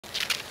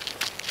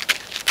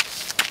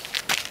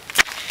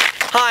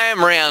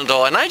I'm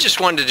Randall, and I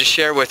just wanted to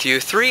share with you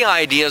 3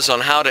 ideas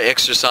on how to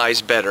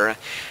exercise better.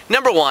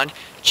 Number 1,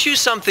 choose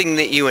something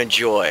that you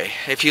enjoy.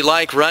 If you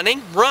like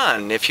running,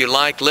 run. If you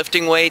like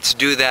lifting weights,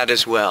 do that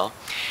as well.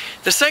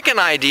 The second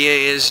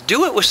idea is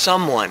do it with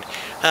someone.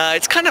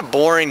 It's kind of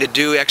boring to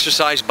do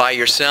exercise by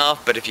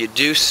yourself, but if you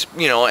do,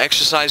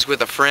 exercise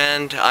with a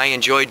friend, I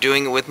enjoy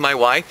doing it with my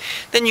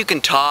wife, then you can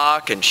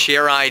talk and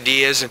share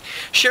ideas and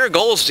share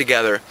goals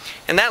together.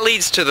 And that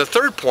leads to the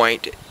third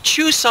point.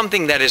 Choose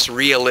something that is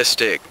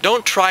realistic.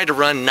 Don't try to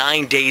run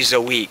 9 days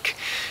a week.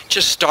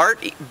 Just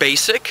start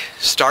basic,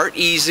 start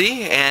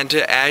easy, and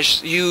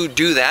as you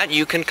do that,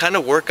 you can kind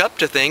of work up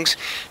to things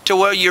to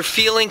where you're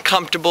feeling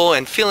comfortable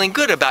and feeling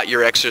good about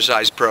your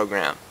exercise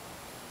program.